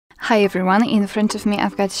Hi everyone, in front of me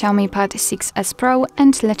I've got Xiaomi Pad 6s Pro,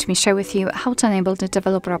 and let me share with you how to enable the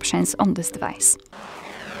developer options on this device.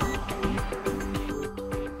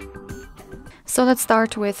 So let's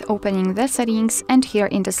start with opening the settings, and here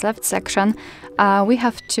in this left section we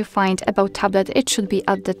have to find About Tablet. It should be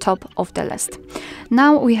at the top of the list.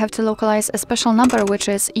 Now we have to localize a special number which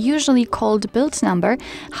is usually called build number.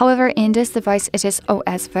 However, in this device it is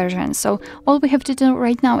OS version. So all we have to do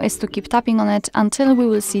right now is to keep tapping on it until we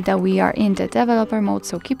will see that we are in the developer mode.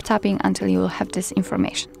 So keep tapping until you will have this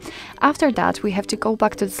information. After that we have to go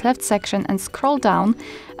back to this left section and scroll down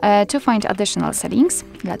to find additional settings.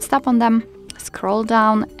 Let's tap on them. Scroll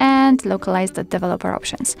down and localize the developer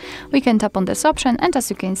options. We can tap on this option, and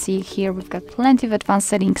as you can see here, we've got plenty of advanced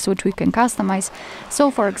settings which we can customize.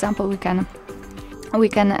 So for example, we can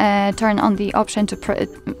turn on the option to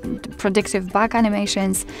predictive back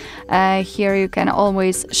animations. Here you can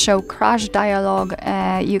always show crash dialog.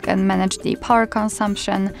 You can manage the power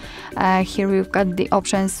consumption. Here we've got the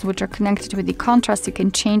options which are connected with the contrast. You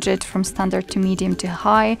can change it from standard to medium to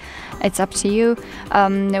high. It's up to you.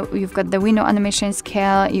 You've got the window animation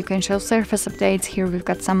scale. You can show surface updates. Here we've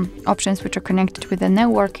got some options which are connected with the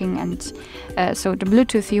networking and so the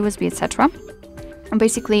Bluetooth, USB, etc.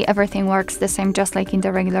 Basically everything works the same, just like in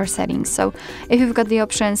the regular settings. So if you've got the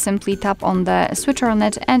option, simply tap on the switcher on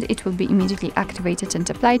it and it will be immediately activated and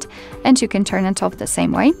applied, and you can turn it off the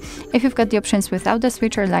same way. If you've got the options without the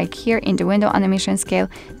switcher, like here in the window animation scale,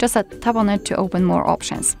 just tap on it to open more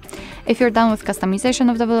options. If you're done with customization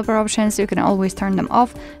of developer options, you can always turn them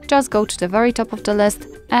off. Just go to the very top of the list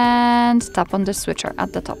and tap on the switcher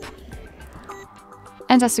at the top.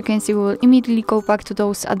 And as you can see, we will immediately go back to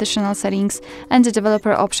those additional settings, and the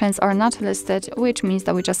developer options are not listed, which means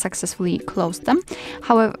that we just successfully closed them.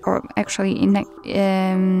 However, or actually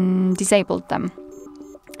disabled them.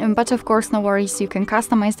 But of course, no worries, you can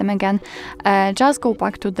customize them again. Just go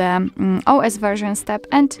back to the OS version step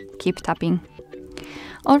and keep tapping.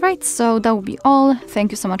 Alright, so that will be all.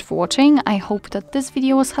 Thank you so much for watching. I hope that this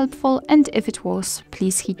video was helpful, and if it was,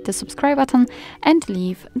 please hit the subscribe button and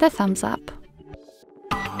leave the thumbs up.